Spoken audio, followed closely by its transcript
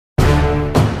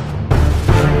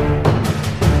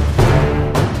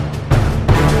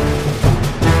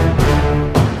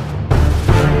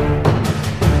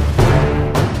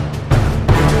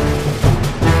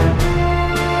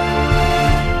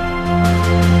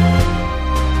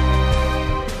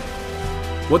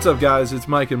What's up, guys? It's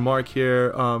Mike and Mark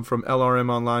here from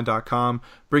LRMonline.com,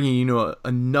 bringing you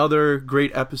another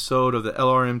great episode of the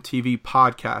LRM TV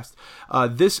podcast.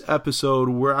 This episode,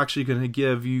 we're actually going to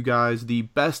give you guys the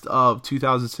best of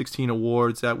 2016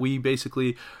 awards that we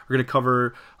basically are going to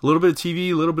cover a little bit of TV,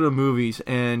 a little bit of movies,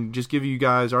 and just give you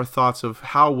guys our thoughts of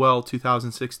how well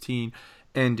 2016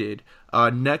 ended.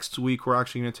 Next week, we're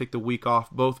actually going to take the week off.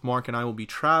 Both Mark and I will be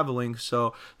traveling,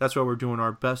 so that's why we're doing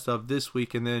our best of this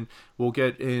week, and then we'll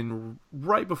get in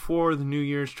right before the New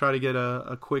Year's, try to get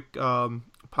a quick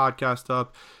podcast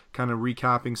up, kind of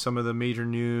recapping some of the major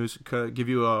news, give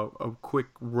you a quick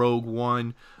Rogue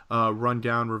One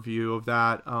rundown review of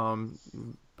that.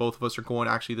 Both of us are going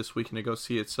actually this weekend to go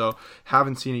see it, so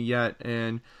haven't seen it yet,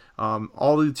 and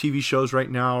all the TV shows right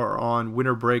now are on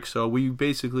winter break, so we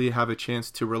basically have a chance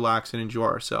to relax and enjoy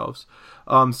ourselves.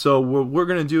 So what we're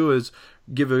going to do is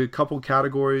give a couple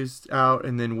categories out,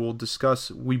 and then we'll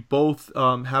discuss. We both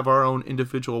have our own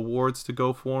individual awards to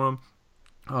go for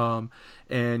them,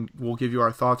 and we'll give you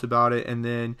our thoughts about it, and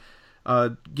then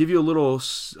give you a little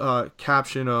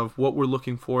caption of what we're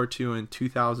looking forward to in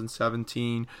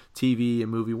 2017 TV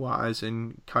and movie wise,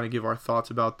 and kind of give our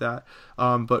thoughts about that.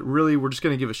 But really, we're just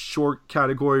going to give a short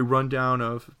category rundown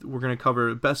of, we're going to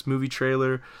cover best movie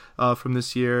trailer from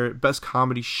this year, best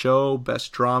comedy show,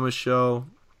 best drama show,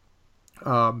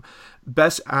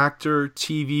 best actor,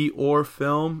 TV or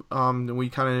film. And we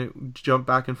kind of jump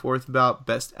back and forth about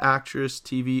best actress,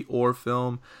 TV or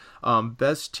film,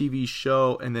 best TV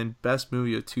show, and then best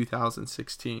movie of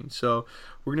 2016. So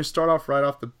we're going to start off right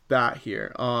off the bat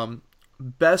here.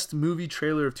 Best movie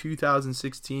trailer of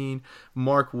 2016.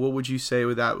 Mark, what would you say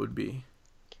that would be?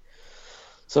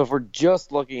 So if we're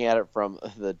just looking at it from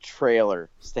the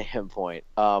trailer standpoint,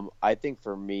 I think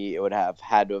for me it would have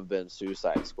had to have been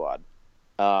Suicide Squad.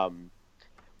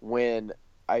 When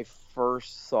I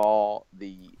first saw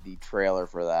the trailer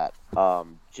for that,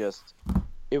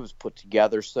 it was put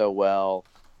together so well.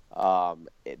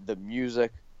 The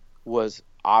music was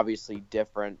obviously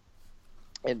different,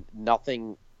 and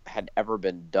nothing had ever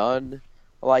been done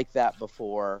like that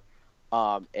before.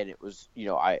 And it was,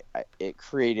 it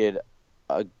created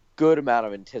a good amount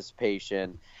of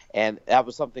anticipation, and that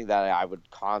was something that I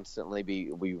would constantly be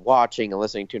watching and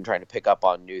listening to and trying to pick up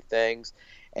on new things.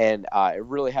 And it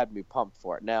really had me pumped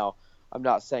for it. Now, I'm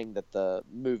not saying that the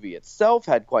movie itself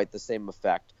had quite the same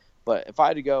effect, but if I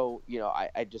had to go,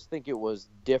 I just think it was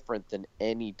different than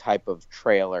any type of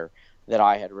trailer that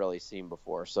I had really seen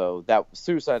before. So that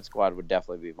Suicide Squad would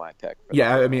definitely be my pick.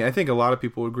 Yeah, I mean, I think a lot of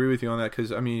people would agree with you on that,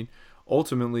 because, I mean,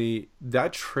 ultimately,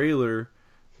 that trailer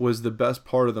was the best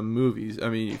part of the movies. I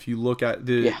mean, if you look at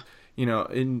it's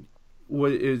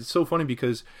so funny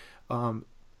because,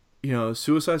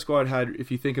 Suicide Squad had,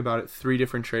 if you think about it, 3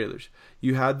 different trailers.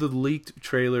 You had the leaked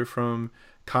trailer from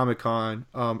Comic-Con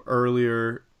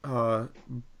earlier,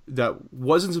 that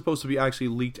wasn't supposed to be actually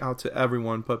leaked out to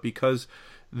everyone, but because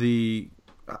the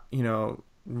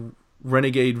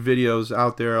renegade videos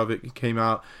out there of it came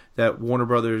out, that Warner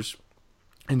Brothers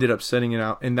ended up sending it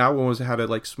out, and that one had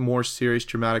a more serious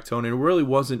dramatic tone, and it really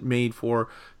wasn't made for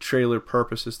trailer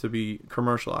purposes to be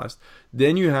commercialized.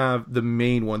 Then you have the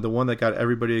main one, the one that got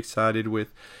everybody excited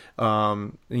with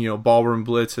Ballroom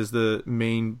Blitz as the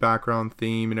main background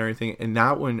theme and everything, and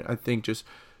that one I think just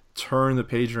turned the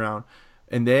page around.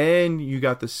 And then you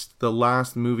got the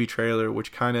last movie trailer,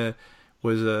 which kind of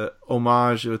was a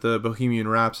homage with the Bohemian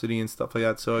Rhapsody and stuff like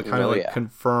that, so it kind of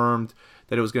confirmed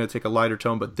that it was going to take a lighter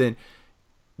tone. But then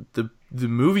the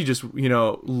movie just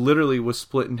literally was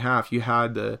split in half. You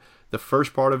had the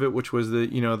first part of it, which was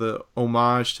the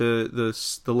homage to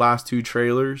the last 2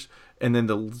 trailers, and then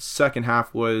the second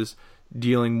half was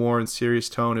dealing more in serious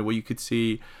tone and what you could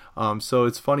see. So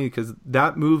it's funny because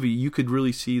that movie, you could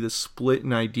really see the split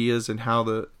in ideas and how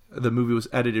the movie was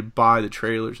edited by the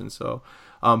trailers, and so.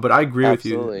 But I agree with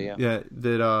you. Yeah,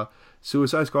 that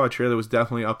Suicide Squad trailer was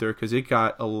definitely up there because it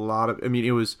got a lot of. I mean,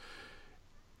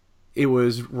 it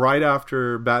was right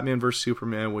after Batman vs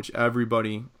Superman, which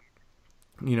everybody,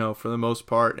 for the most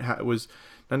part, was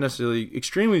not necessarily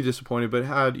extremely disappointed, but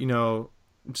had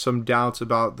some doubts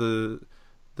about the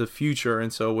future,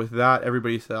 and so with that,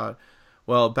 everybody thought,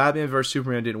 well, Batman vs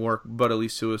Superman didn't work, but at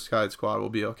least Suicide Squad will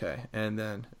be okay, and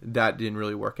then that didn't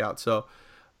really work out. So,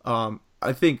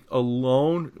 I think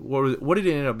alone, what did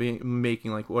it end up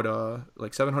making? Like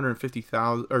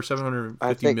 750,000 or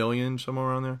 750 million, somewhere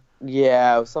around there.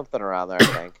 Yeah, it was something around there, I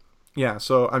think. Yeah,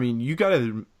 so I mean, you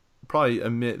gotta probably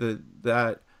admit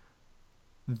that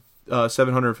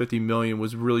 750 million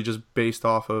was really just based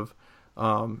off of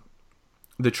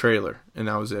the trailer, and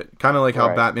that was it. Kind of like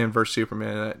how Batman vs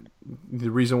Superman,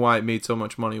 the reason why it made so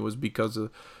much money was because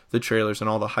of the trailers and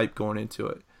all the hype going into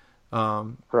it.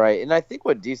 Right, and I think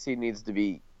what DC needs to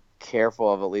be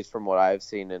careful of, at least from what I've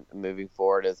seen in moving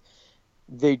forward, is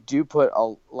they do put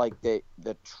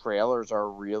the trailers are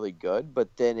really good, but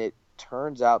then it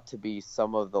turns out to be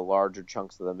some of the larger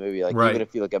chunks of the movie. Like Right. even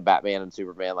if you look at Batman and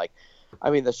Superman, like I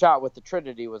mean the shot with the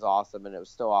Trinity was awesome and it was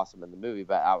still awesome in the movie,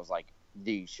 but I was like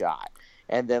the shot.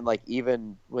 And then like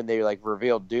even when they like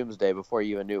revealed Doomsday before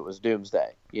you even knew it was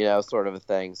Doomsday, sort of a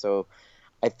thing. So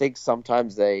I think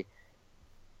sometimes they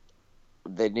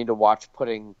need to watch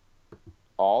putting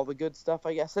all the good stuff,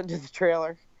 I guess, into the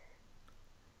trailer.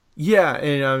 Yeah,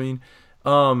 and I mean,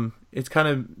 it's kind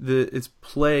of it's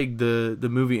plagued the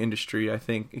movie industry, I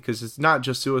think, because it's not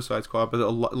just Suicide Squad, but a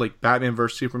lot, like Batman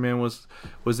vs Superman was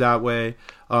that way.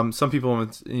 Some people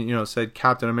said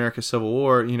Captain America: Civil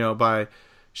War, by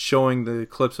showing the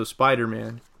clips of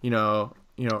Spider-Man, too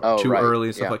right. early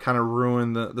and stuff, Yeah. like kind of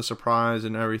ruined the surprise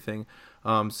and everything.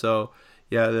 So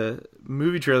yeah, the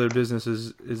movie trailer business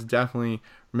is definitely.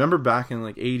 Remember back in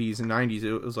like 80s and 90s,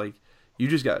 it was like you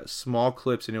just got small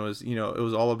clips and it was it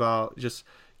was all about just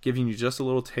giving you just a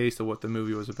little taste of what the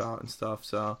movie was about and stuff.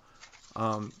 So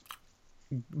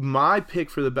my pick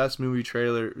for the best movie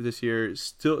trailer this year is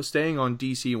still staying on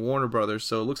DC and Warner Brothers,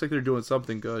 so it looks like they're doing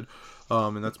something good,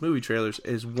 and that's movie trailers,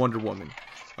 is Wonder Woman.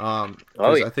 Oh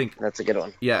yeah, I think that's a good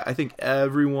one. Yeah, I think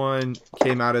everyone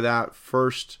came out of that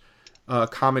first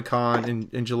Comic-Con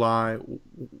in July.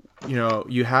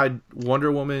 You had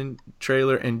Wonder Woman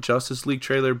trailer and Justice League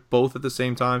trailer both at the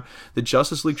same time. The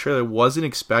Justice League trailer wasn't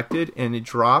expected, and it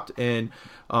dropped, and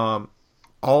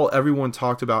all everyone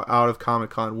talked about out of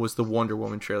Comic-Con was the Wonder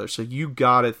Woman trailer. So you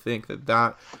gotta think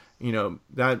that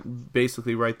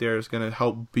basically right there is going to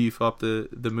help beef up the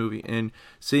movie. And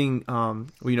seeing,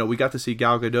 we got to see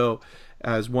Gal Gadot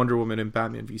as Wonder Woman in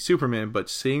Batman v Superman, but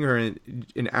seeing her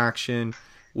in action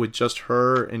with just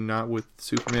her and not with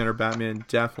Superman or Batman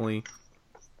definitely,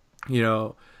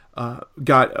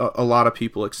 got a lot of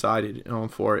people excited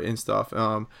for it and stuff.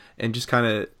 And just kind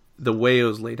of the way it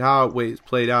was laid out, way it's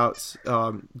played out,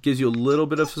 gives you a little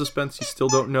bit of suspense. You still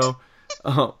don't know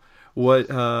what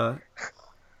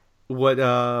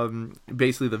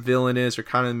basically the villain is or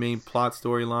kind of the main plot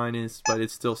storyline is, but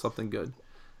it's still something good.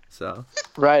 So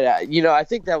right, I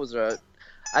think that was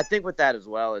I think with that as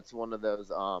well, it's one of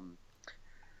those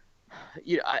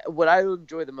what I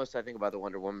enjoy the most, I think, about the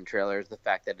Wonder Woman trailer is the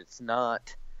fact that it's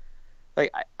not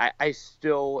like I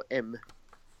still am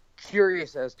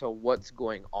curious as to what's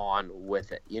going on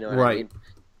with it. You know what right. I mean?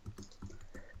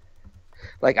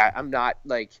 Like I'm not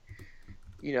like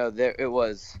there it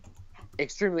was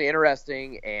extremely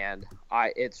interesting and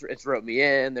it's wrote me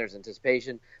in. There's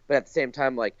anticipation, but at the same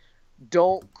time, like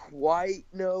don't quite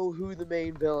know who the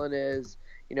main villain is.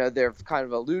 They've kind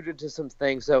of alluded to some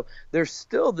things, so there's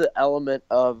still the element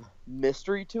of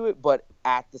mystery to it, but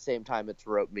at the same time, it's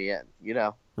roped me in.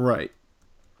 Right.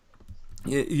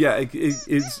 Yeah,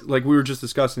 it's like we were just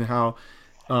discussing how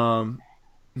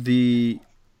the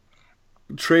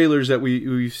trailers that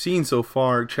we've seen so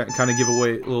far kind of give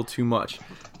away a little too much,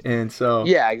 and so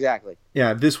yeah, exactly.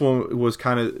 Yeah, this one was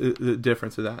kind of the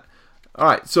difference of that. All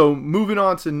right, so moving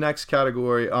on to the next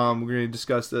category, we're going to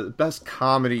discuss the best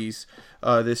comedies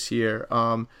this year.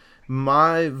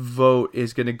 My vote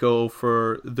is going to go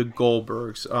for The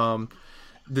Goldbergs.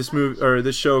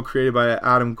 This show created by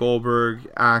Adam Goldberg,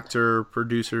 actor,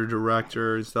 producer,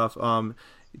 director, and stuff.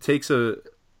 It takes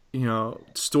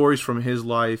stories from his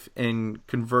life and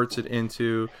converts it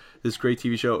into this great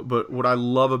TV show. But what I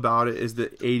love about it is the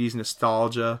 80s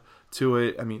nostalgia to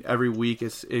it. I mean, every week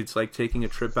it's like taking a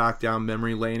trip back down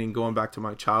memory lane and going back to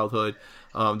my childhood.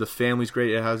 The family's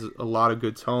great. It has a lot of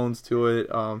good tones to it,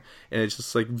 and it's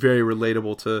just like very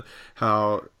relatable to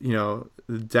how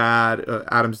the dad,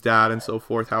 Adam's dad, and so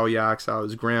forth, how he acts, how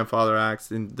his grandfather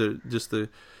acts, and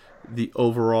the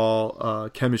overall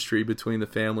chemistry between the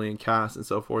family and cast and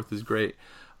so forth is great.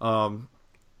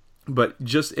 But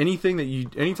just anytime you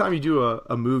do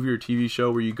a movie or TV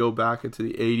show where you go back into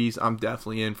the 80s, I'm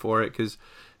definitely in for it because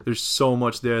there's so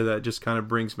much there that just kind of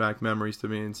brings back memories to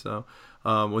me. And so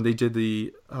when they did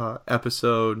the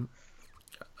episode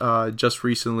just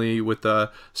recently with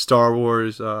the Star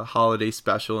Wars holiday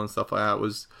special and stuff like that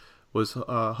was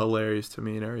hilarious to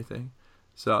me and everything.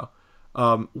 So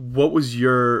what was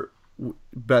your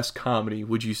best comedy,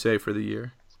 would you say, for the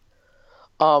year?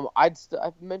 I've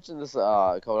mentioned this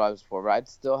a couple times before, but I'd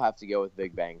still have to go with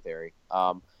Big Bang Theory.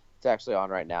 It's actually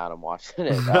on right now, and I'm watching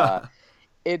it.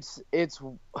 It's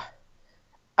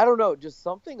I don't know, just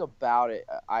something about it.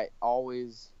 I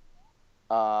always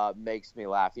makes me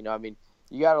laugh. I mean,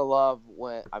 you gotta love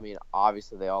when, I mean,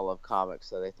 obviously they all love comics,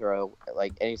 so they throw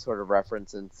like any sort of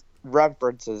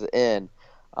references in,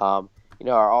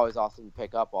 are always awesome to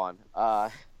pick up on.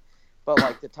 But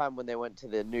like the time when they went to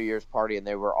the New Year's party and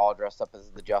they were all dressed up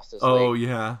as the Justice Oh League,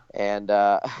 yeah. and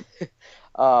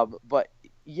but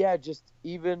yeah, just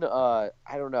even I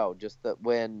don't know, just that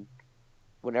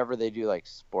whenever they do like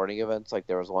sporting events, like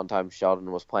there was one time Sheldon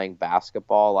was playing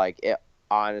basketball, like it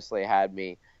honestly had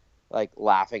me like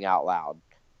laughing out loud.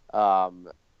 Um,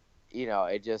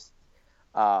 it just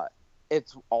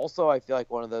it's also, I feel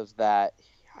like, one of those that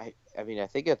I mean, I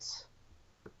think it's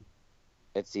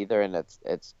either in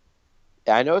it's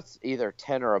I know it's either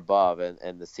 10 or above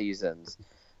in the seasons,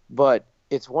 but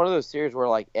it's one of those series where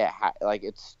like like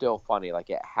it's still funny, like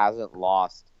it hasn't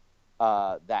lost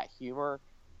that humor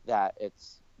that it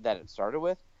started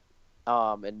with.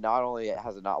 And not only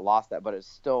has it not lost that, but it's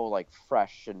still like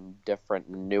fresh and different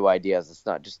and new ideas. It's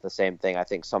not just the same thing. I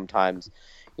think sometimes,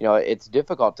 it's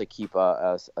difficult to keep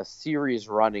a series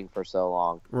running for so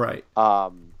long, Right.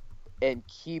 and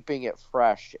keeping it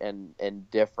fresh and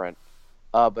different,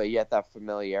 but yet that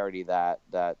familiarity that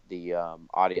the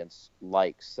audience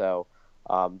likes. So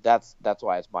that's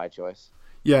why it's my choice.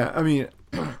 Yeah, I mean,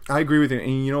 I agree with you.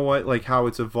 And you know what? Like how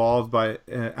it's evolved by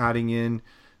adding in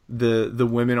the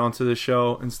women onto the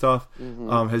show and stuff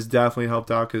has definitely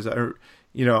helped out because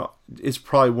it's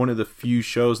probably one of the few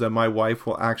shows that my wife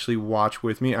will actually watch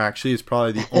with me. Actually, it's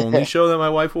probably the only show that my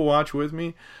wife will watch with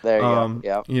me. There you go.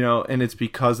 Yeah. And it's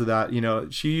because of that.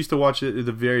 She used to watch it at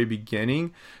the very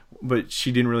beginning, but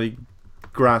she didn't really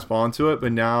grasp onto it.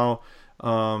 But now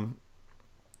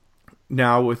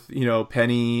with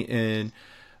Penny and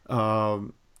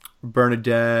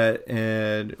Bernadette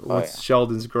and what's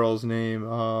Sheldon's girl's name?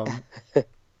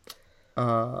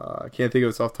 I can't think of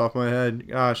it off the top of my head.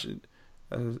 Gosh,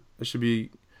 I should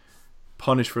be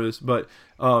punished for this, but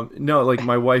no, like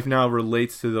my wife now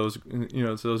relates to those,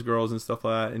 to those girls and stuff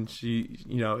like that, and she,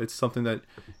 it's something that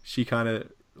she kind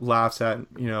of laughs at,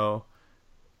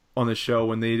 on the show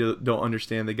when they don't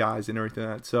understand the guys and everything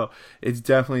like that. So it's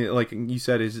definitely, like you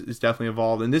said, it's definitely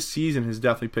evolved, and this season has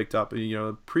definitely picked up.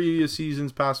 Previous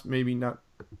seasons past, maybe not,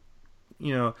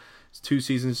 it's 2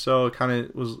 seasons, so it kind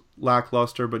of was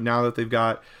lackluster. But now that they've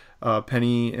got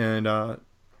Penny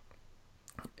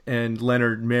and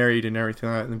Leonard married and everything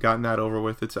like that, and gotten that over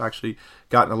with, it's actually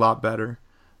gotten a lot better.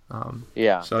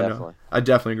 Yeah, so definitely. No, I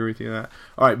definitely agree with you on that.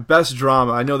 All right, best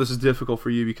drama. I know this is difficult for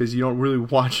you because you don't really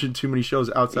watch too many shows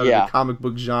outside of the comic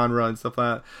book genre and stuff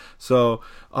like that. So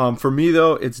for me,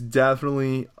 though, it's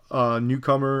definitely a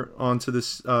newcomer onto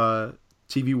this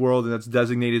TV world, and that's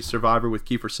Designated Survivor with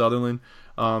Kiefer Sutherland.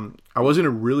 I wasn't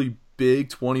a really big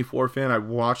 24 fan. I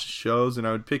watched shows, and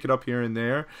I would pick it up here and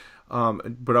there,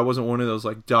 but I wasn't one of those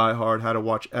like diehard, had to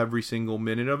watch every single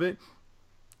minute of it.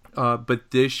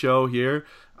 But this show here,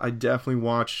 I definitely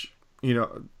watch.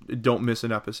 Don't miss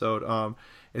an episode.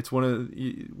 It's one of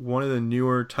the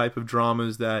newer type of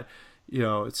dramas that,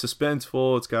 it's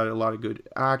suspenseful. It's got a lot of good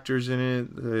actors in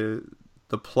it.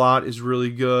 The plot is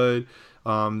really good.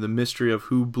 The mystery of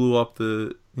who blew up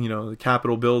the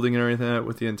Capitol building and everything,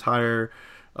 with the entire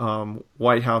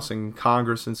White House and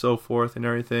Congress and so forth and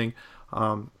everything.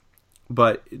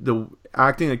 But the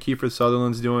acting that Kiefer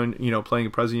Sutherland's doing, playing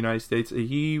the president of the United States,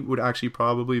 he would actually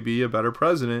probably be a better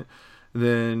president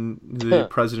than the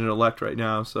president-elect right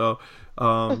now. So,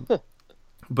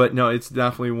 but no, it's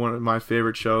definitely one of my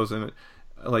favorite shows, and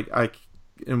I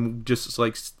am just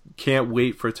like can't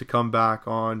wait for it to come back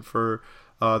on for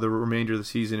the remainder of the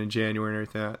season in January and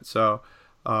everything like that. So,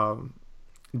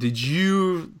 did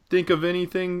you think of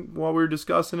anything while we were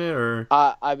discussing it, or?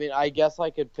 I mean, I guess I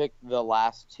could pick the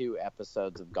last 2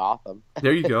 episodes of Gotham.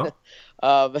 There you go.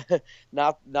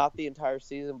 Not the entire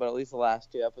season, but at least the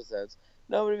last 2 episodes.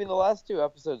 No, but I mean, the last 2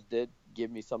 episodes did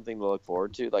give me something to look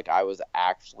forward to. Like, I was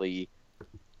actually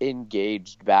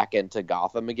engaged back into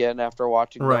Gotham again after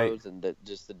watching those, and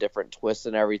just the different twists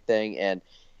and everything. And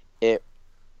it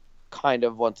kind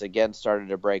of once again started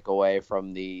to break away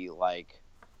from the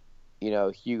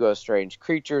Hugo Strange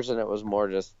creatures, and it was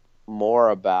more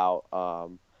about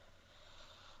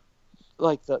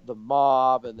like the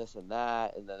mob and this and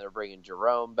that, and then they're bringing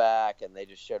Jerome back, and they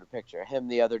just showed a picture of him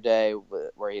the other day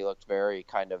where he looked very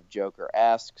kind of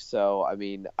Joker-esque. So I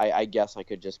mean, I guess I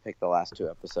could just pick the last 2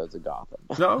 episodes of Gotham.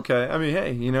 No, okay. I mean,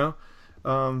 hey,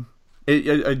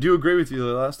 I do agree with you.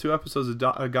 The last 2 episodes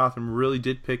of Gotham really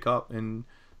did pick up, and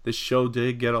the show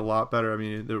did get a lot better. I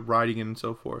mean, the writing and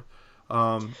so forth.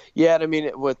 Yeah, and I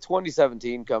mean, with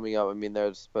 2017 coming up, I mean,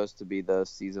 there's supposed to be the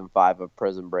season 5 of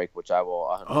Prison Break, which I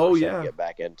will 100% get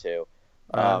back into.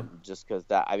 Just because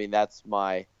that's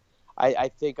I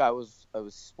think I was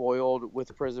spoiled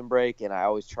with Prison Break, and I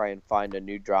always try and find a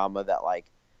new drama that like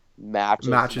matches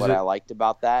Matches what I it. liked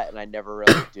about that, and I never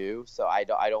really do. So I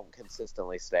don't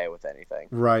consistently stay with anything.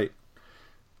 Right.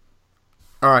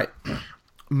 All right.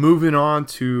 Moving on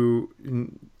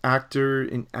to actor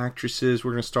and actresses.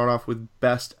 We're going to start off with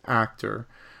Best Actor.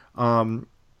 Um,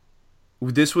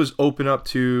 this was open up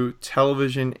to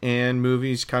television and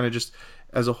movies, kind of just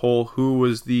as a whole. Who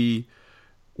was the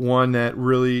one that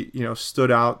really stood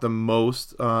out the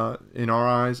most in our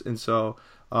eyes? And so,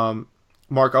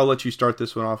 Mark, I'll let you start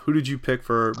this one off. Who did you pick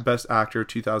for Best Actor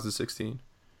 2016?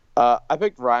 I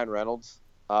picked Ryan Reynolds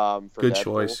for Good Deadpool.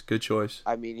 choice. Good choice.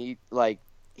 I mean, he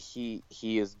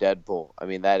is Deadpool. I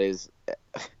mean, that is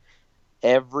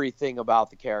everything about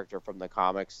the character from the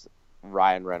comics.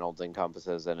 Ryan Reynolds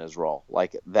encompasses in his role.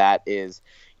 Like that is,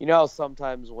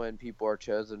 sometimes when people are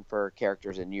chosen for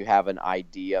characters and you have an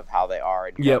idea of how they are,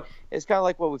 and Yep. it's kind of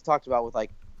like what we've talked about with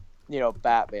like,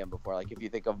 Batman before. Like if you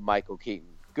think of Michael Keaton,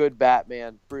 good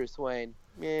Batman, Bruce Wayne,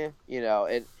 and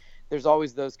there's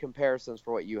always those comparisons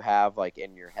for what you have like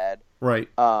in your head. Right.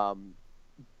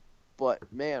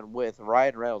 But man, with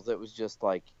Ryan Reynolds, it was just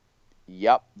like,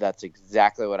 yep, that's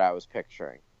exactly what I was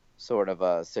picturing, sort of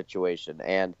a situation.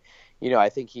 And I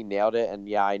think he nailed it. And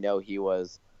yeah, I know he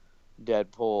was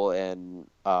Deadpool in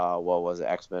what was it,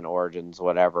 X-Men Origins,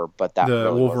 whatever. But that The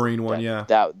really Wolverine one, yeah.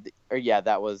 That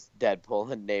was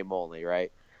Deadpool in name only,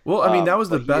 right? Well, I mean, that was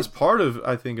the but best part of,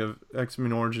 I think, of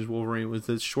X-Men Origins Wolverine, was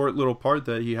this short little part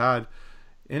that he had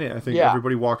in it. I think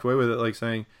everybody walked away with it like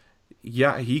saying,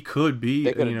 yeah, he could be.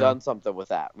 They could have done something with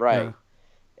that, right? Yeah.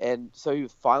 And so he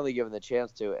was finally given the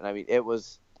chance to, and I mean, it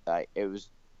was, like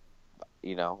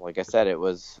I said,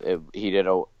 he did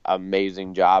an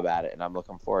amazing job at it, and I'm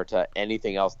looking forward to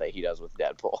anything else that he does with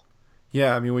Deadpool.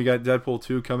 Yeah, I mean, we got Deadpool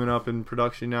 2 coming up in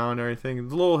production now and everything.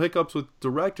 The little hiccups with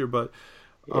director, but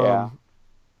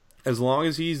as long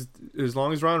as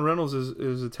Ryan Reynolds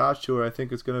is attached to it, I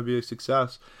think it's going to be a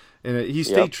success. And he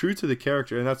stayed true to the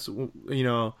character, and that's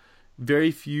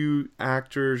very few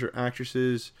actors or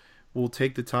actresses will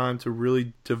take the time to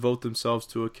really devote themselves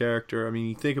to a character. I mean,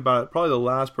 you think about it, probably the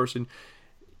last person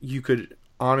you could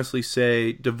honestly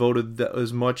say devoted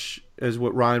as much as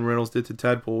what Ryan Reynolds did to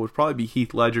Deadpool would probably be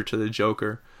Heath Ledger to the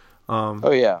Joker.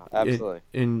 Oh yeah, absolutely.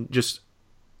 And just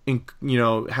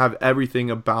have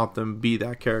everything about them be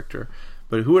that character.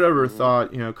 But who would ever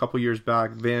thought, a couple years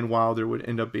back, Van Wilder would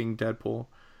end up being Deadpool?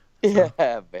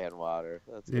 Yeah, Van Wilder.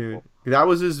 That's cool. That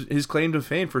was his claim to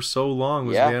fame for so long,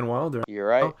 was Van Wilder. You're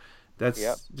right.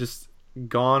 That's just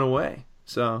gone away.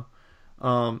 So,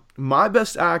 my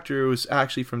best actor was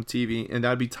actually from TV, and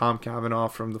that'd be Tom Cavanaugh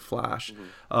from The Flash.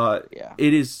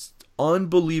 It is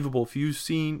unbelievable. If you've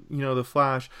seen, The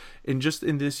Flash, and just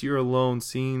in this year alone,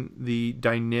 seeing the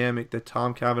dynamic that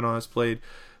Tom Cavanaugh has played,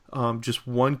 just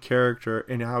one character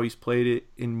and how he's played it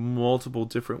in multiple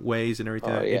different ways and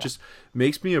everything. It just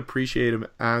makes me appreciate him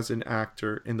as an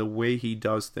actor and the way he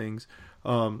does things,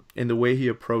 and the way he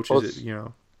approaches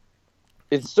it.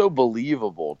 It's so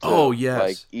believable too. Oh yes.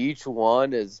 Like each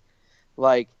one is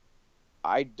like,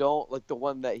 I don't like the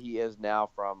one that he is now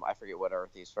from, I forget what Earth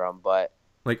he's from, but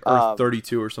like Earth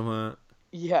 32 or something like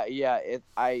that. Yeah.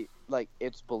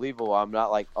 It's believable. I'm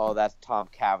not like, oh, that's Tom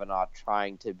Cavanaugh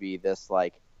trying to be this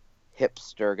like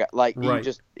hipster guy. Like right.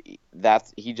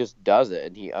 he just does it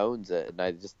and he owns it, and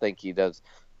I just think he does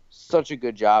such a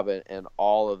good job in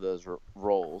all of those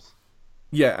roles.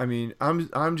 Yeah, I mean,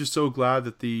 I'm just so glad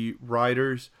that the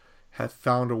writers have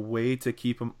found a way to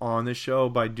keep him on the show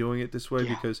by doing it this way,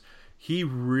 because he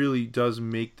really does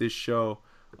make this show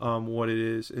what it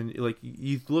is. And like,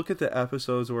 you look at the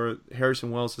episodes where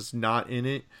Harrison Wells is not in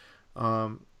it,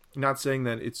 not saying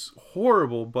that it's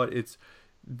horrible, but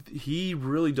he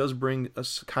really does bring a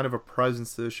kind of a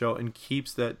presence to the show and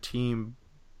keeps that team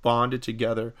bonded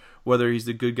together, whether he's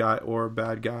the good guy or a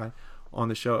bad guy on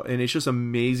the show. And it's just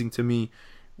amazing to me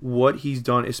what he's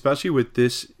done, especially with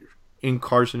this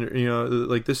incarnation,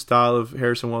 like this style of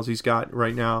Harrison Wells he's got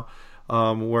right now,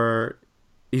 where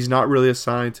he's not really a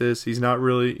scientist, he's not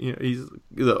really, he's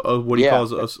what he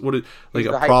calls a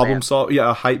problem solver,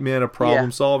 a hype man, a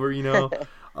problem solver,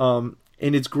 and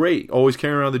it's great, always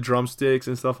carrying around the drumsticks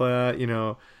and stuff like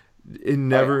that.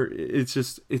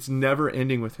 It's never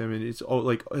ending with him, and it's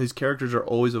like his characters are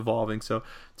always evolving. So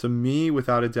to me,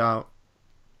 without a doubt,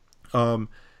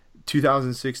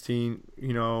 2016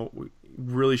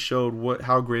 really showed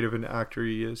how great of an actor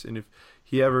he is. And if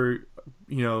he ever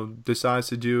decides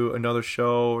to do another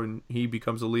show and he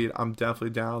becomes a lead, I'm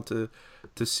definitely down to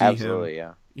see him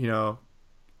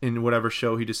in whatever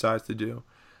show he decides to do.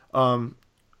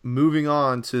 moving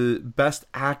on to Best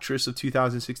Actress of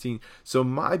 2016. So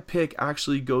my pick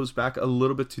actually goes back a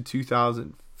little bit to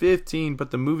 2015,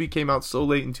 but the movie came out so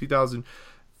late in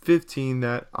 2015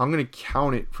 that I'm going to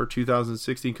count it for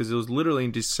 2016 because it was literally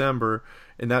in December,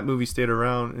 and that movie stayed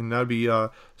around, and that'd be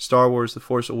Star Wars The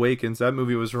Force Awakens. That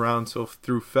movie was around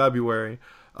through February,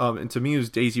 and to me it was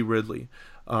Daisy Ridley.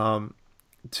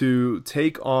 To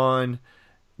take on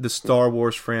the Star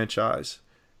Wars franchise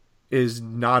is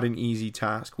not an easy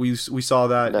task. We saw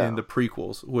that in the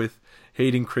prequels with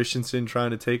Hayden Christensen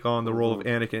trying to take on the role of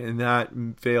Anakin, and that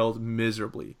failed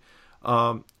miserably.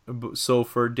 So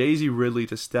for Daisy Ridley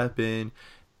to step in,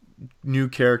 new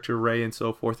character Rey and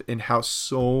so forth, and how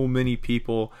so many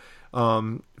people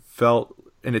felt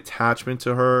an attachment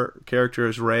to her character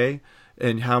as Rey,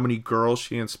 and how many girls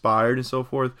she inspired and so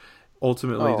forth,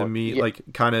 ultimately to me, like,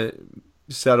 kind of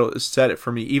set it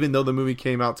for me. Even though the movie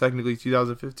came out technically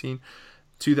 2015,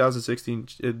 2016,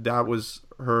 that was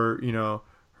her,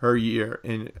 her year,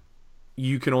 and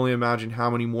you can only imagine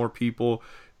how many more people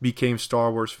became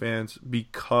Star Wars fans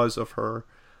because of her,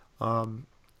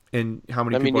 and how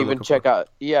many people even check out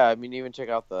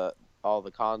all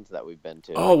the cons that we've been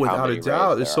to. Oh, without a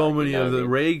doubt, there's so many of the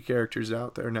Rey characters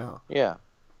out there now. Yeah,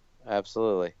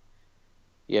 absolutely.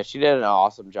 Yeah, she did an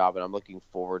awesome job, and I'm looking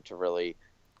forward to really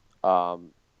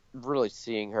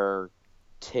seeing her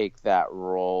take that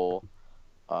role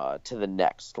to the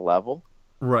next level,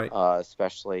 right?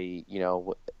 Especially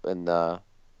in the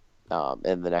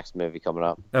next movie coming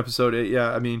up, Episode 8.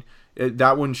 Yeah, I mean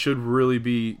that one should really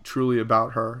be truly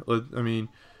about her. I mean,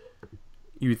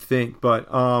 you'd think, but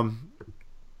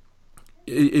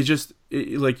it just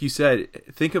like you said,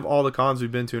 think of all the cons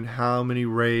we've been to and how many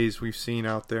Reys we've seen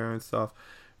out there and stuff.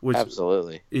 Which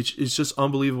absolutely, it's just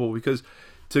unbelievable because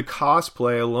to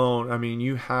cosplay alone, I mean,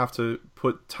 you have to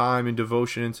put time and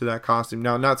devotion into that costume.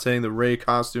 Now, I'm not saying the Rey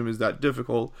costume is that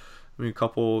difficult. I mean, a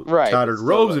couple tattered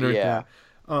robes and everything. Yeah.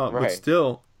 But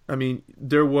still, I mean,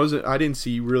 I didn't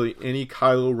see really any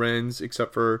Kylo Rens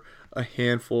except for a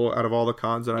handful out of all the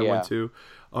cons that I went to.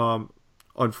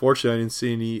 Unfortunately, I didn't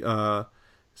see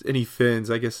any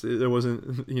Finns. I guess there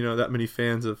wasn't, that many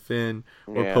fans of Finn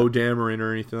or Poe Dameron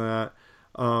or anything like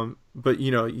that. But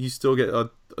you still get a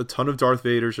ton of Darth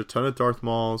Vaders, a ton of Darth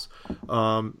Mauls,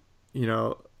 a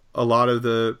lot of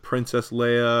the Princess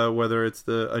Leia, whether it's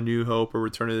A New Hope or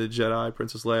Return of the Jedi,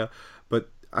 Princess Leia. But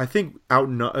I think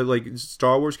like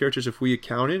Star Wars characters, if we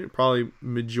accounted, probably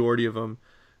majority of them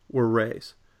were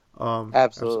Reys.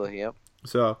 Absolutely, yep.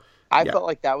 So I felt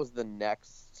like that was the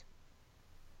next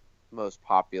most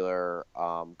popular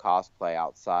cosplay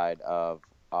outside of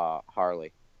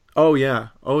Harley. Oh yeah,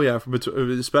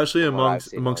 especially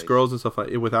amongst girls and stuff like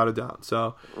it, without a doubt.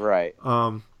 So right.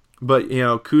 But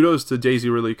kudos to Daisy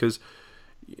Ridley because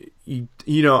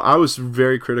I was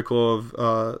very critical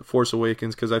of Force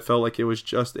Awakens because I felt like it was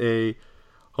just a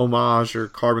homage or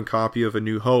carbon copy of A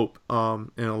New Hope,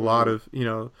 and a lot of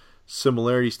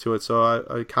similarities to it. So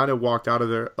I kind of walked out of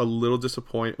there a little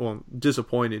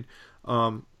disappointed.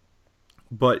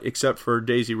 But except for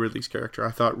Daisy Ridley's character,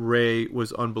 I thought Rey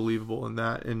was unbelievable in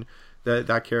that, and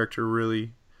that character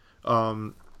really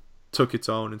took its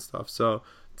own and stuff. So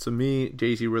to me,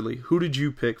 Daisy Ridley. Who did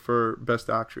you pick for Best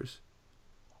Actress?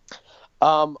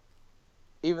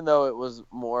 Even though it was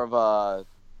more of a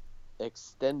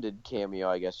extended cameo,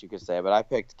 I guess you could say, but I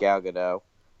picked Gal Gadot.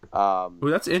 Well,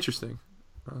 that's interesting.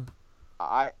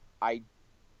 I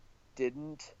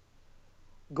didn't.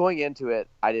 Going into it,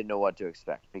 I didn't know what to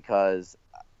expect because,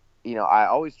 I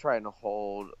always try and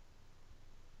hold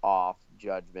off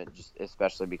judgment, just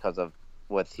especially because of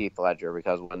with Heath Ledger.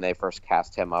 Because when they first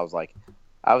cast him, I was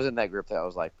in that group that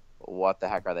was like, "What the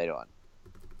heck are they doing?"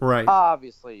 Right.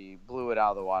 Obviously, blew it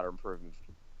out of the water and proved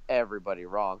everybody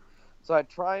wrong. So I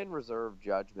try and reserve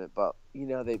judgment, but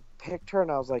they picked her,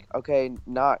 and I was like, "Okay,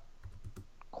 not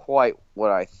quite what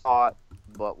I thought,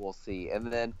 but we'll see."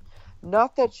 And then.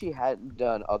 Not that she hadn't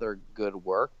done other good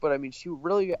work, but I mean, she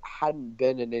really hadn't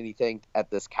been in anything at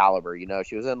this caliber.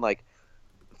 She was in like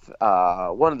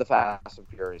one of the Fast and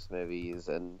Furious movies,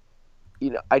 and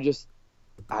I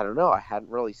don't know, I hadn't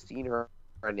really seen her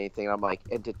or anything. I'm like,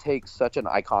 and to take such an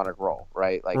iconic role,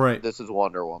 right? Like, right. This is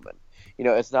Wonder Woman.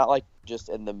 It's not like just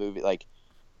in the movie, like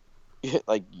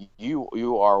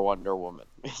you are Wonder Woman.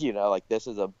 Like this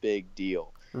is a big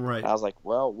deal. Right. And I was like,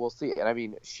 well, we'll see. And I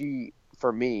mean, she.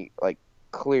 For me, like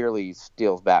clearly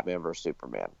steals Batman vs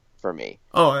Superman for me.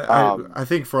 Oh, I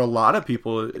think for a lot of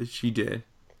people she did.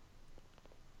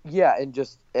 Yeah,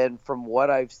 and from what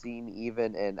I've seen,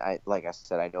 even and like I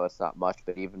said, I know it's not much,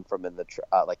 but even from in the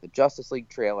like the Justice League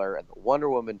trailer and the Wonder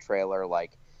Woman trailer,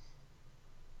 like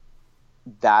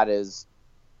that is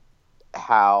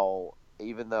how,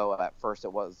 even though at first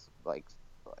it was like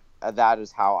that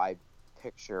is how I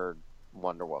pictured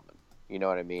Wonder Woman. You know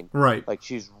what I mean? Right. Like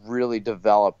she's really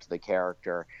developed the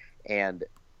character, and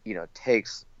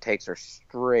takes her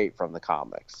straight from the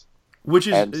comics. Which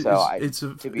And so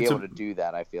to be it's able a to do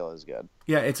that, I feel is good.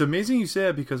 yeah, it's amazing you say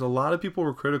it because a lot of people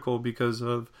were critical because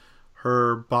of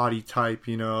her body type.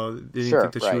 They didn't think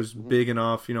Sure, that she right. was big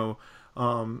enough.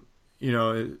 Um, you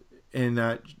know, and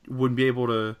that wouldn't be able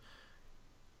to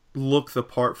look the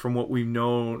part from what we've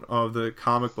known of the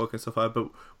comic book and stuff like that.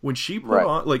 But when she put Right.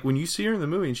 on, like when you see her in the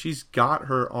movie and she's got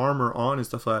her armor on and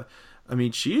stuff like that, I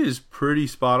mean, she is pretty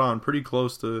spot on, pretty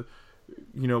close to,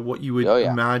 what you would Oh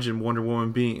yeah. imagine Wonder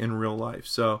Woman being in real life.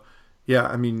 So, yeah,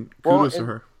 I mean, Well, kudos to and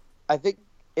her. I think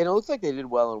and it looks like they did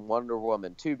well in Wonder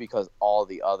Woman too, because all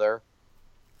the other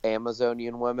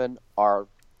Amazonian women are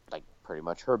like pretty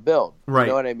much her build. You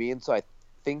know Right. what I mean? So I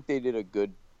think they did a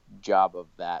good job of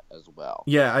that as well.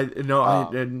 Yeah, I no, I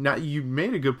Um, not you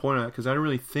made a good point on that because I didn't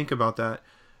really think about that.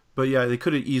 But yeah, they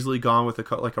could have easily gone with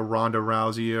like a Ronda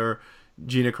Rousey or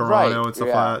Gina right. Carano and stuff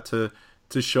Yeah. like that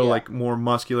to show Yeah. like more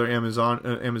muscular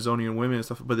Amazonian women and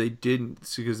stuff. But they didn't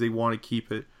because they want to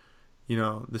keep it,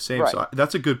 the same. So Right.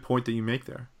 that's a good point that you make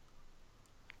there.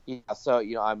 Yeah. So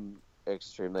I'm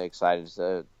extremely excited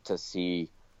to see,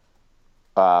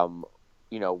 um,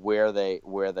 where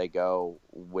they go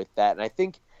with that, and I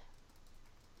think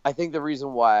the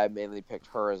reason why I mainly picked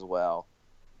her as well,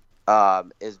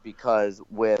 is because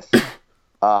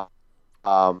uh,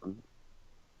 um,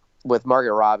 with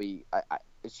Margot Robbie,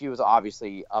 she was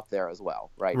obviously up there as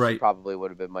well, right? She Right. probably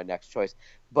would have been my next choice,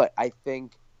 but I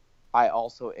think I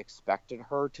also expected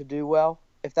her to do well,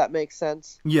 if that makes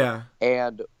sense. Yeah.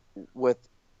 And with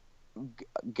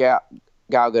Gal,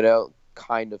 Gal Gadot,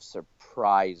 kind of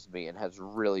surprised me and has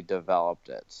really developed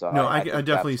it. So No, I I think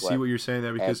definitely that's see what what you're saying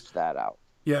there because edged that out.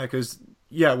 yeah, because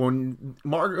when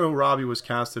Margot Robbie was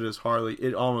casted as Harley,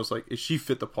 it almost like she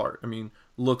fit the part. I mean,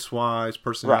 looks wise, Right.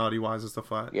 personality wise, and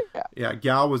stuff like that. Yeah. Yeah,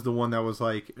 Gal was the one that was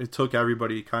like it took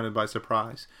everybody kind of by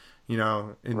surprise.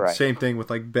 And Right. same thing with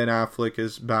like Ben Affleck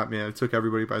as Batman. It took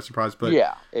everybody by surprise. But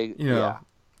Yeah. you Yeah.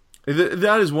 know,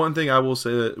 that is one thing I will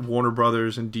say that Warner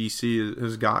Brothers and DC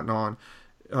has gotten on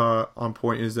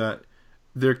point is that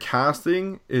their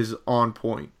casting is on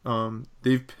point.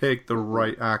 They've picked the Hmm.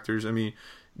 right actors. I mean,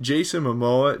 Jason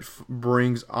Momoa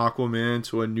brings Aquaman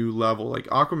to a new level. Like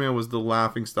Aquaman was the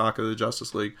laughing stock of the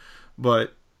Justice League,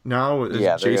 but now as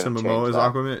Yeah. They're Jason gonna Momoa change as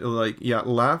that. Aquaman, like yeah,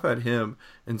 laugh at him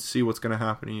and see what's gonna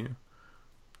happen to you.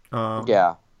 Um,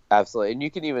 Yeah. Absolutely. And you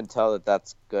can even tell that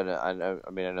that's gonna. I know.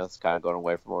 I mean, I know it's kind of going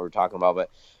away from what we were talking about, but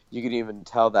you can even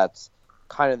tell that's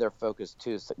kind of their focus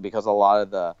too, because a lot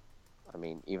of the. I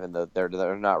mean, even though they're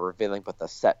not revealing, but the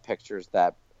set pictures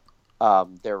that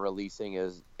they're releasing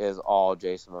is all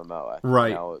Jason Momoa,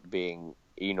 right. being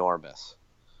enormous.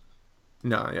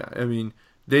 No, yeah. I mean,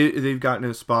 they've gotten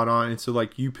it spot on, and so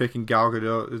like you picking Gal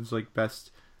Gadot as like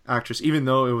best actress, even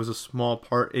though it was a small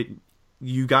part.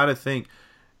 You got to think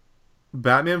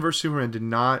Batman vs Superman did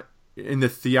not in the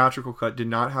theatrical cut did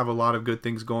not have a lot of good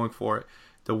things going for it.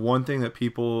 The one thing that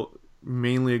people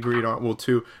mainly agreed on, well,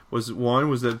 two was one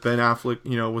was that Ben Affleck,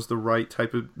 was the right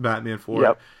type of Batman for it,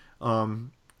 Yep.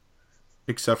 um,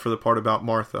 except for the part about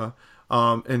Martha,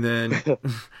 and then.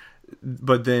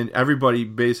 But then everybody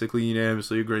basically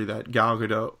unanimously agreed that Gal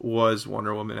Gadot was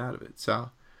Wonder Woman out of it.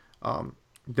 So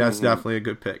that's Hmm. definitely a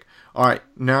good pick. All right,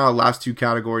 now last two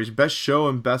categories: best show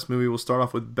and best movie. We'll start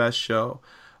off with best show.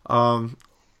 Um,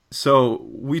 so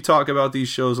we talk about these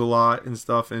shows a lot and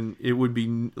stuff, and it would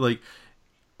be like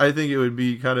I think it would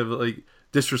be kind of like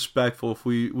disrespectful if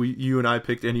you and I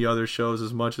picked any other shows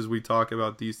as much as we talk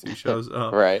about these two shows.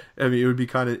 Right. I mean, it would be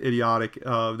kind of idiotic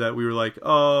that we were like,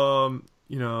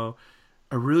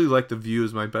 I really like The View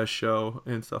as my best show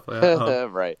and stuff like that.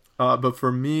 Right. But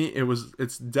for me,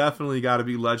 it's definitely got to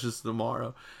be Legends of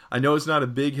Tomorrow. I know it's not a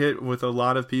big hit with a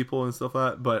lot of people and stuff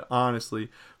like that, but honestly,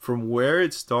 from where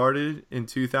it started in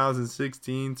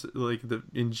 2016 to like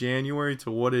in January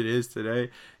to what it is today,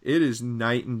 it is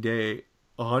night and day.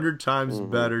 100 times Hmm.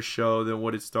 better show than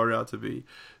what it started out to be.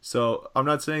 So I'm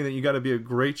not saying that you got to be a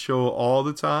great show all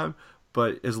the time,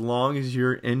 but as long as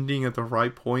you're ending at the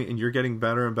right point and you're getting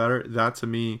better and better, that to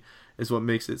me is what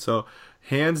makes it. So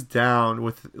hands down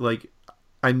with like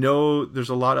I know there's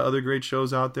a lot of other great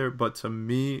shows out there, but to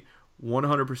me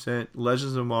 100%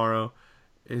 Legends of Tomorrow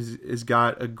is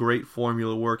got a great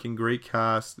formula working, great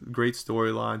cast, great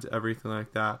storylines, everything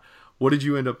like that. What did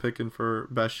you end up picking for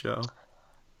best show?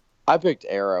 I picked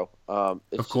Arrow. Of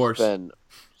It's just course. been,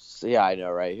 yeah, I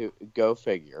know, right? Go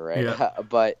figure, right? Yeah.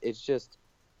 But it's just,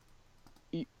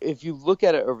 if you look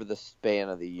at it over the span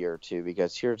of the year too,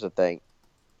 because here's the thing: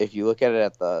 if you look at it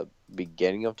at the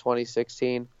beginning of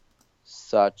 2016,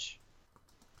 such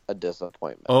a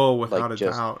disappointment. Oh, Like without a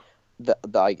just doubt.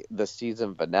 the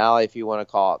season finale, if you want to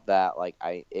call it that. Like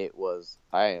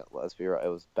let's be real, it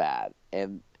was bad,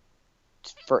 and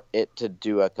for it to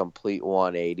do a complete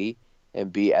 180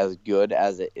 and be as good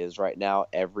as it is right now,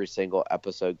 every single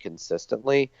episode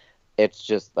consistently, it's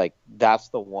just like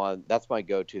that's my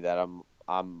go-to that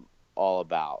I'm all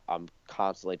about. I'm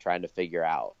constantly trying to figure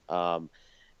out.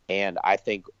 And I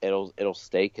think it'll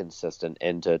stay consistent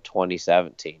into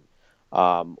 2017,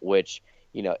 which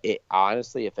it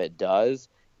honestly, if it does,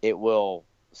 it will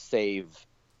save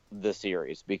the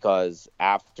series because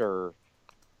at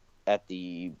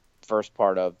the first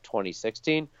part of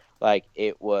 2016, like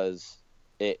I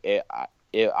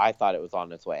thought it was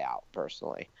on its way out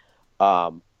personally.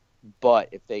 Um, but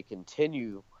if they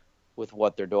continue with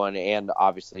what they're doing and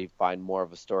obviously find more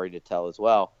of a story to tell as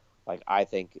well, like I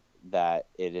think that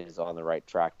it is on the right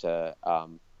track to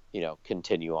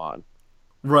continue on.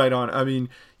 Right on. I mean,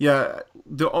 yeah,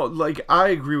 like I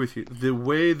agree with you. The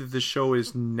way that the show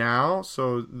is now,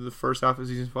 so the first half of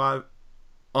season 5,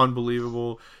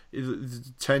 unbelievable.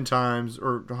 It's 10 times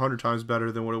or 100 times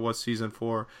better than what it was season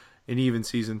 4 and even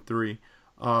season 3.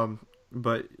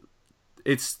 But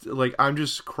it's like I'm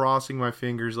just crossing my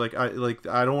fingers. I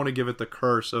don't want to give it the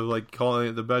curse of like calling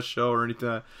it the best show or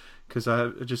anything, because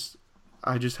I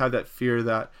just have that fear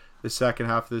that the second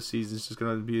half of the season is just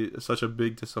going to be such a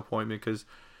big disappointment, because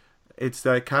it's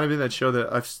that kind of in that show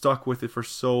that I've stuck with it for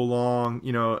so long,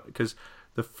 because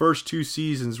the first 2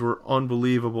 seasons were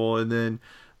unbelievable, and then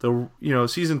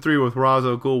season 3 with Ra's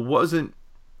al Ghul wasn't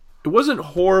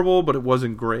horrible, but it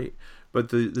wasn't great. But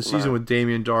the season with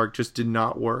Damien Dark just did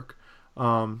not work.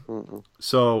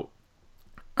 So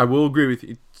I will agree with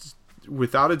you.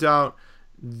 Without a doubt,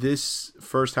 this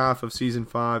first half of season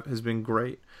 5 has been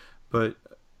great, but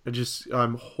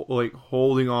I'm like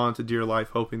holding on to dear life,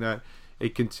 hoping that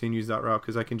it continues that route,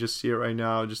 because I can just see it right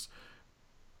now. Just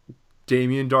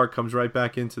Damien Dark comes right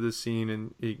back into the scene,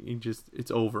 and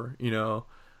it's over, and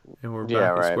we're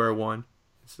back at square one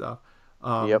and stuff.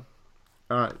 Yep.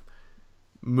 All right,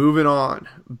 moving on.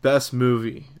 Best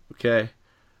movie. Okay,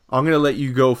 I'm gonna let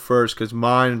you go first, because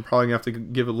mine, I'm probably gonna have to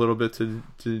give a little bit to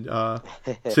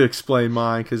explain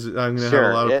mine, because I'm gonna have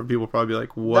a lot of people probably be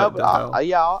like, "What the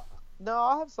hell?"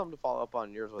 I'll have something to follow up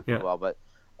on yours with as well. But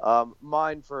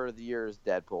mine for the year is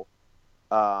Deadpool.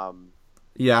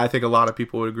 Yeah, I think a lot of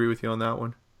people would agree with you on that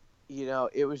one.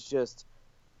 It was just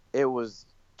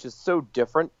so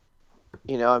different.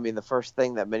 I mean, the first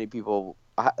thing that many people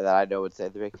that I know would say,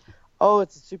 they're like, "Oh,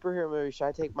 it's a superhero movie. Should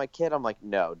I take my kid?" I'm like,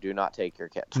 "No, do not take your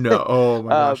kid." No, oh my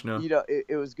gosh, no.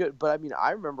 It was good, but I mean,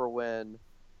 I remember when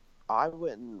I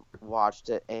went and watched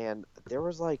it, and there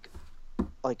was like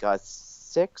a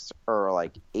 6 or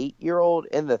like 8-year-old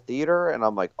in the theater, and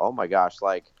I'm like, "Oh my gosh,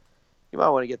 like you might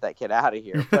want to get that kid out of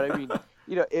here." But I mean,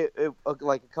 it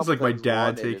like a couple. It's like my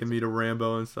dad taking me to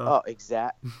Rambo and stuff. Oh,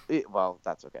 exactly. Well,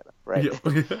 that's okay then, right?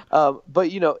 Yeah. But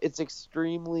it's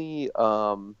extremely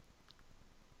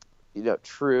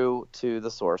true to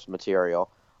the source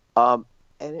material, and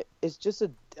it's just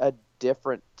a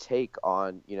different take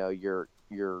on your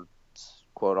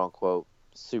quote unquote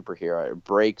superhero. It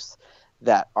breaks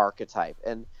that archetype,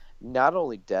 and not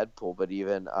only Deadpool, but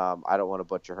even I don't want to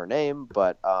butcher her name,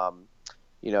 but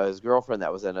his girlfriend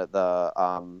that was in it, the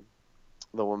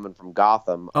woman from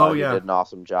Gotham, who did an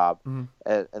awesome job in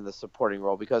the supporting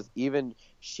role, because even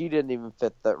she didn't even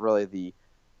fit the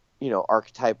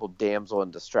archetypal damsel in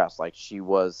distress. Like she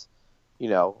was,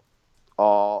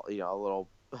 all a little.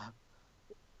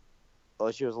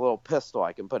 Well, she was a little pistol.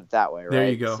 I can put it that way, right? There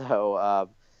you go. So,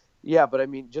 yeah, but I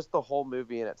mean, just the whole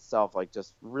movie in itself, like,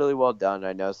 just really well done.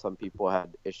 I know some people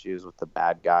had issues with the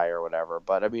bad guy or whatever,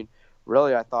 but I mean,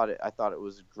 really, I thought it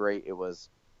was great. It was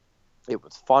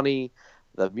funny.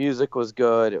 The music was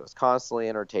good. It was constantly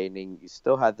entertaining. You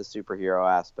still had the superhero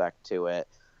aspect to it.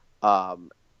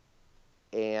 And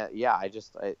yeah,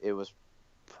 it was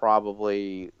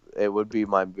probably, it would be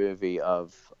my movie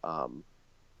of,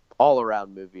 all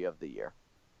around movie of the year.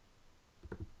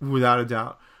 Without a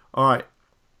doubt. All right.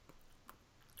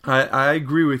 I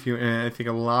agree with you, and I think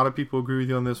a lot of people agree with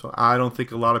you on this one. I don't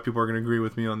think a lot of people are going to agree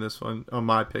with me on this one, on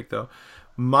my pick, though.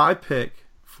 My pick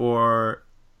for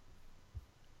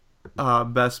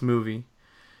best movie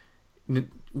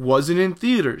wasn't in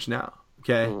theaters now,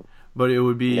 okay? But it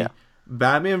would be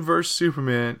Batman vs.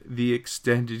 Superman, the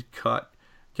extended cut.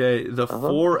 Okay, the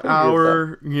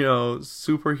 4-hour,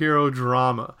 superhero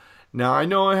drama. Now I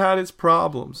know it had its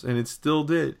problems, and it still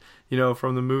did,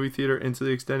 from the movie theater into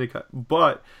the extended cut.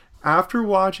 But after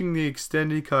watching the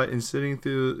extended cut and sitting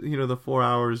through, the 4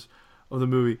 hours of the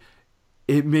movie,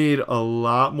 it made a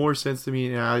lot more sense to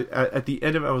me. And at the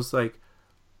end of it, I was like,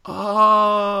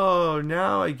 oh,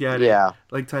 now I get it, Yeah.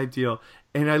 like type deal.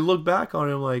 And I look back on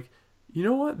it, I'm like, you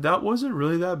know what? That wasn't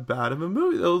really that bad of a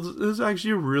movie. It was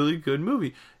actually a really good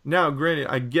movie. Now, granted,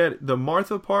 I get it. The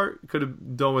Martha part could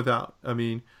have done without. I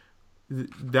mean,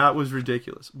 that was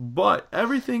ridiculous. But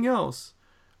everything else,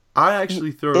 I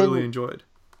actually thoroughly enjoyed.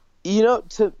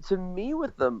 To me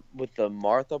with the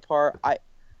Martha part, I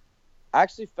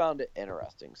actually found it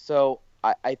interesting. So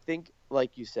I think,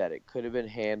 like you said, it could have been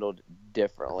handled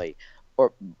differently,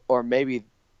 or maybe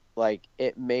like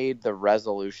it made the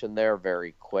resolution there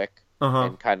very quick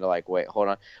and kind of like, wait, hold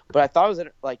on. But I thought it was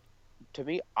like, to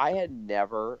me, I had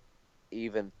never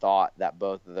even thought that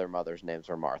both of their mothers' names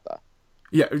were Martha.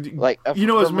 Yeah, like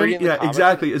as many,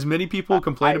 exactly. As many people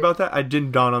complained about that, it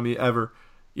didn't dawn on me ever.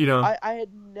 I had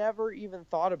never even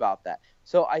thought about that.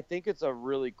 So I think it's a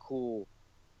really cool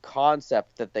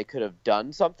concept that they could have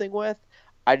done something with.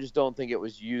 I just don't think it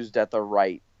was used at the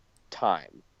right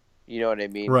time. You know what I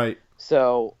mean? Right.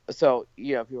 So people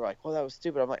are like, well, that was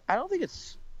stupid. I'm like, I don't think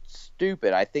it's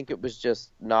stupid. I think it was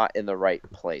just not in the right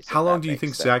place. How long do you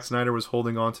think Zack Snyder was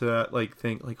holding on to that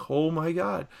thing? Like, oh my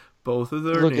God, both of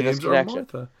their names are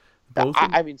Martha.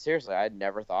 I mean, seriously, I had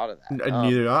never thought of that. Neither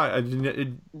did I.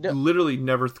 It literally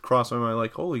never crossed my mind.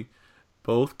 Like, holy,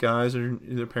 both guys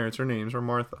their parents' names are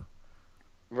Martha.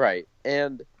 Right,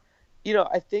 and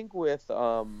I think with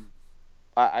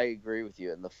I agree with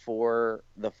you. In the 4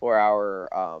 hour,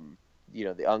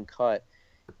 the uncut,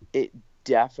 it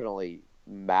definitely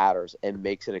matters and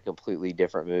makes it a completely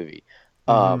different movie.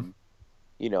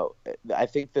 I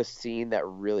think the scene that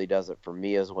really does it for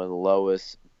me is when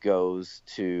Lois goes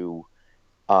to,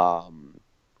 oh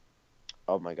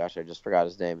my gosh, I just forgot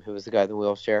his name. Who was the guy in the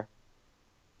wheelchair?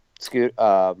 Scoot.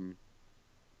 Oh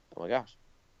my gosh.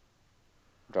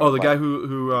 Oh, the guy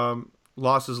who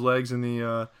lost his legs in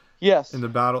the yes, in the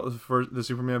battle for the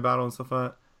Superman battle and stuff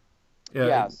like that.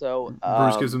 Yeah. So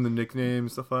Bruce gives him the nickname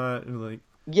and stuff like that, and like.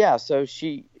 Yeah. So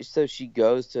she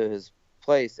goes to his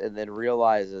place and then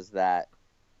realizes that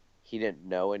he didn't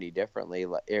know any differently,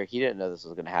 or he didn't know this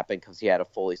was going to happen because he had a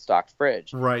fully stocked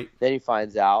fridge. Right. Then he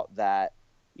finds out that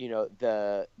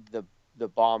the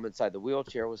bomb inside the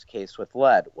wheelchair was cased with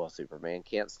lead. Well, Superman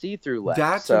can't see through lead.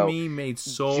 That to me made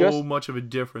so much of a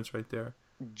difference right there.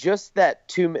 Just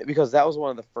that because that was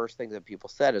one of the first things that people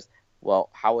said is, well,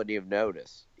 how would he have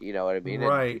noticed? You know what I mean?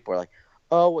 Right. And people are like,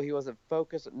 oh, well, he wasn't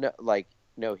focused.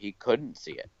 No, he couldn't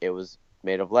see it. It was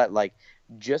made of lead. Like,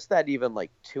 just that even like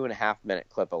 2.5 minute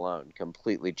clip alone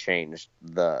completely changed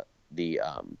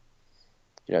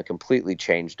completely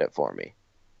changed it for me.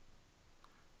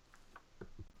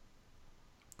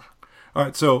 All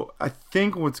right, so I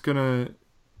think what's gonna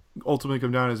ultimately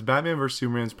come down is Batman vs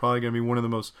Superman is probably gonna be one of the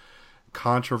most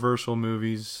controversial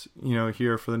movies,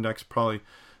 here for the next probably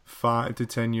 5 to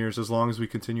 10 years, as long as we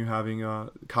continue having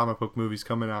comic book movies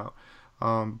coming out.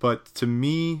 But to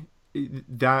me,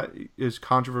 that as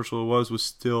controversial it was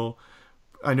still.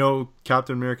 I know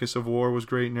Captain America: Civil War was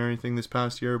great and everything this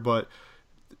past year, but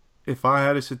if I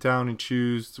had to sit down and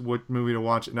choose what movie to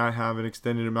watch and I have an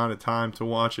extended amount of time to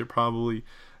watch it, probably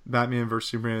Batman vs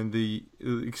Superman, the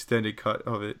extended cut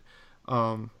of it.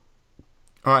 All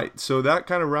right, so that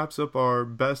kind of wraps up our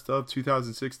best of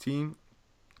 2016.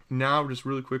 Now, just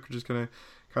really quick, we're just gonna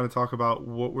kind of talk about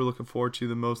what we're looking forward to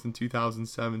the most in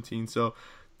 2017. So,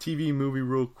 TV, movie,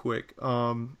 real quick.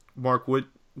 Mark, what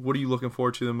are you looking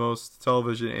forward to the most,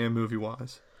 television and movie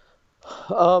wise?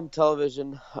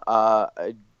 Television.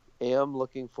 I am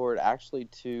looking forward actually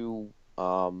to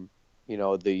the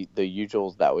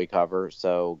usuals that we cover.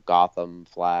 So Gotham,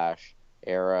 Flash,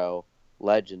 Arrow,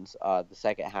 Legends. The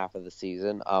second half of the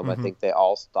season. I think they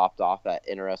all stopped off at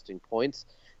interesting points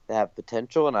that have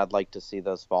potential, and I'd like to see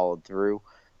those followed through,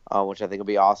 which I think will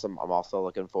be awesome. I'm also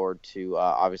looking forward to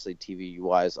obviously TV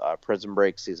wise, Prison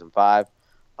Break season 5.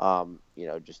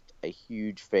 Just a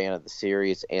huge fan of the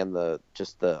series and the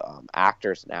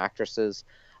actors and actresses.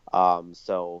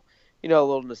 So, a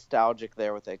little nostalgic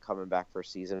there with it coming back for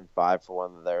season 5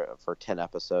 for 10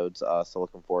 episodes. So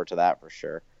looking forward to that for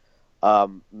sure.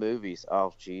 Movies.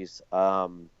 Oh, geez.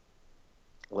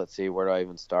 Let's see. Where do I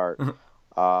even start?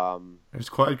 There's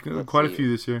quite a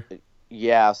few this year.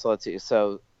 Yeah. So let's see.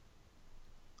 So,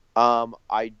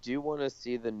 I do want to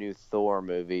see the new Thor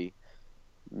movie,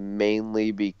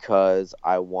 mainly because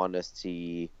I want to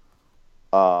see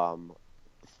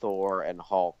Thor and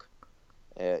Hulk,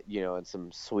 in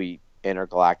some sweet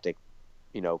intergalactic,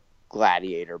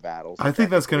 gladiator battles. I think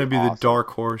that's going to be awesome. the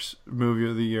dark horse movie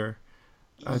of the year.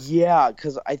 Yeah,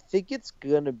 because I think it's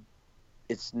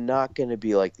not gonna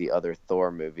be like the other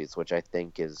Thor movies, which I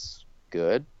think is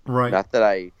good. Right. Not that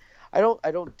I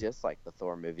don't dislike the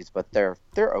Thor movies, but they're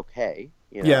okay.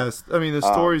 You know? Yes, I mean the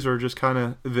stories are just kind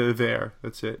of there.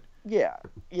 That's it.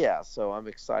 Yeah. So I'm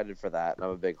excited for that, and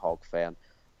I'm a big Hulk fan.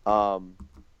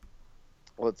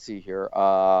 Let's see here.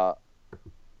 Man,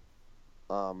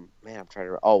 I'm trying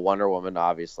to. Oh, Wonder Woman,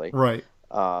 obviously. Right.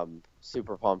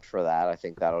 Super pumped for that. I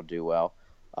think that'll do well.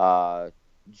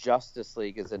 Justice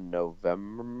League is in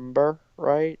November,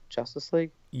 right? Justice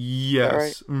League? Yes.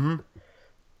 Right? Mm-hmm.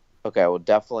 Okay, well,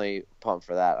 definitely pumped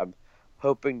for that. I'm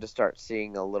hoping to start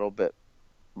seeing a little bit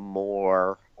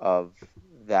more of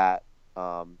that,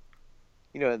 in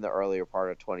the earlier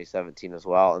part of 2017 as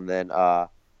well. And then,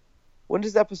 when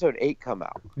does episode 8 come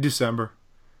out? December.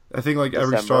 I think like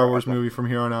every Star Wars movie from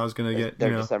here on out is going to get,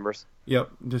 December's? Yep,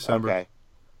 December. Okay.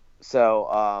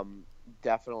 So,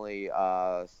 definitely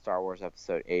Star Wars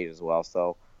Episode 8 as well.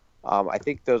 So I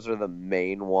think those are the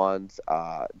main ones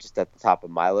just at the top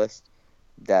of my list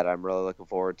that I'm really looking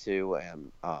forward to.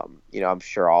 And, I'm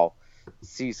sure I'll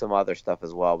see some other stuff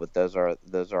as well, but those are at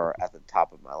the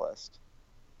top of my list.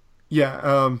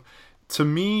 Yeah. To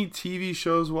me, TV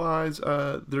shows wise,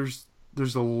 there's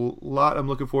a lot I'm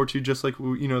looking forward to, just like,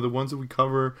 the ones that we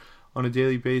cover on a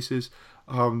daily basis.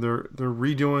 They're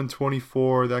redoing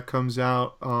 24 that comes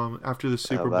out after the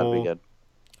Super Bowl. That'd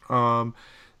be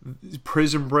good.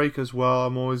 Prison Break as well.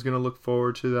 I'm always gonna look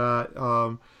forward to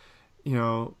that.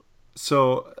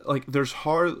 So like it's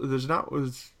hard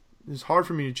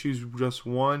for me to choose just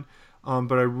one.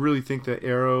 But I really think that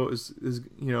Arrow is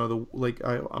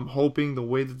I'm hoping the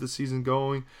way that the season's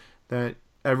going, that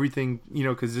everything,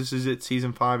 because this is it.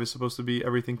 Season 5 is supposed to be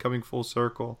everything coming full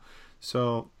circle.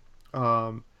 So.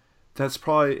 That's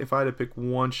probably, if I had to pick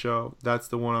one show, that's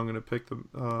the one I'm going to pick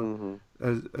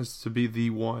as to be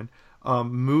the one.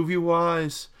 Movie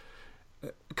wise,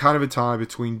 kind of a tie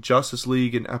between Justice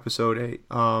League and Episode 8.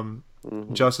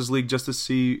 Justice League, just to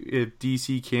see if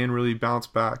DC can really bounce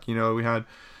back. We had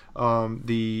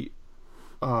the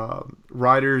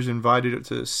writers invited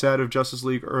to the set of Justice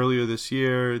League earlier this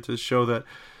year to show that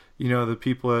the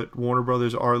people at Warner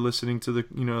Brothers are listening to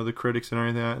the critics and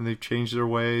everything like that, and they've changed their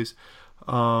ways.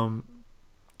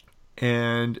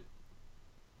 And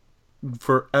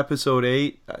for Episode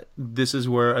 8, this is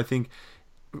where I think,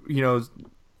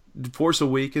 Force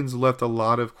Awakens left a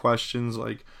lot of questions,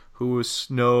 like who was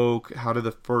Snoke, how did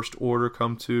the First Order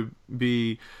come to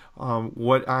be,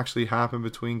 what actually happened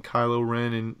between Kylo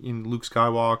Ren and Luke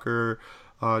Skywalker,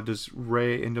 does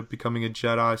Rey end up becoming a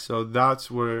Jedi? So that's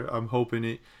where I'm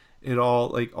hoping it all,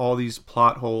 like all these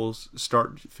plot holes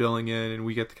start filling in, and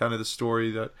we get kind of the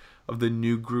story of the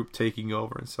new group taking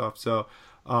over and stuff. So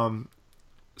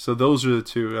those are the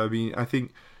two. I mean, I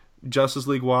think Justice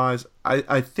League wise,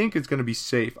 I think it's going to be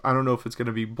safe. I don't know if it's going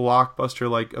to be blockbuster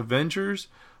like Avengers,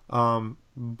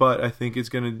 but I think it's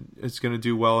going to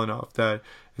do well enough that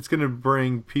it's going to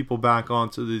bring people back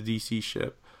onto the DC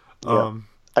ship. Yeah,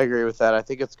 I agree with that. I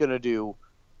think it's going to do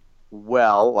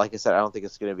well. Like I said, I don't think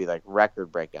it's going to be like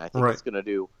record breaking. I think it's going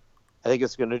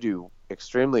to do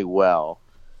extremely well.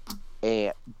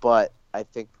 But I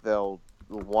think they'll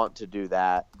want to do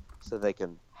that so they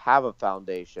can have a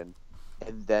foundation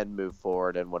and then move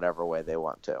forward in whatever way they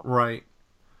want to. Right.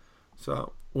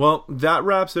 So, well, that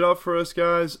wraps it up for us,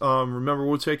 guys. Remember,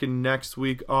 we're taking next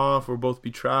week off. We'll both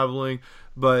be traveling.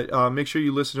 But make sure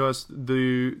you listen to us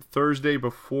the Thursday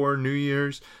before New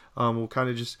Year's. We'll kind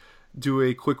of just do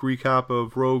a quick recap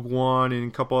of Rogue One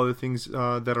and a couple other things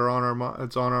that are on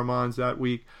our minds that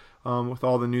week with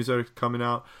all the news that are coming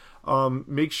out.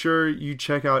 Make sure you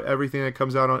check out everything that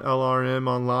comes out on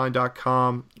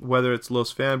lrmonline.com, whether it's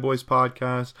Los Fanboys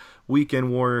Podcast,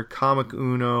 Weekend Warrior, Comic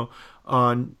Uno,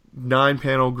 on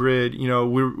 9-panel grid.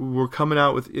 We're coming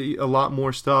out with a lot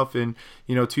more stuff, and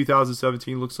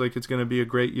 2017 looks like it's going to be a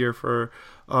great year for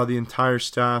the entire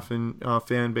staff and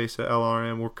fan base at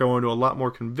LRM. We're going to a lot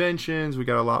more conventions. We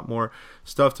got a lot more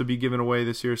stuff to be given away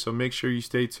this year, so make sure you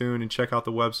stay tuned and check out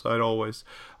the website always.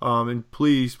 And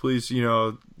please,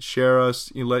 share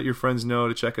us. Let your friends know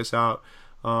to check us out.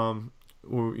 And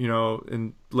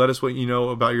let us what you know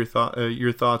about your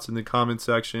thoughts in the comment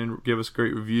section. Give us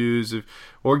great reviews,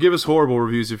 or give us horrible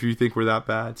reviews if you think we're that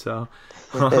bad. So,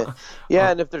 yeah,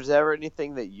 and if there's ever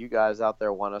anything that you guys out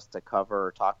there want us to cover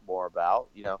or talk more about,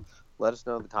 let us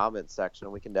know in the comments section.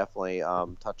 We can definitely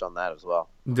touch on that as well.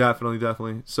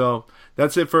 Definitely. So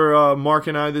that's it for Mark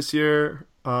and I this year.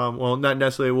 Well, not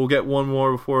necessarily. We'll get one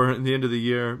more before the end of the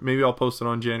year. Maybe I'll post it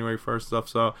on January 1st stuff.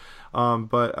 So,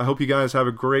 but I hope you guys have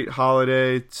a great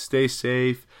holiday. Stay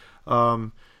safe.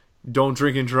 Don't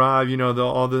drink and drive. You know,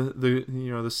 all the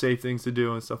the safe things to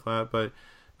do and stuff like that.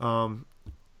 But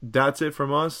that's it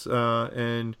from us.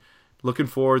 And looking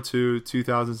forward to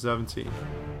 2017.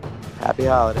 Happy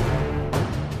holiday.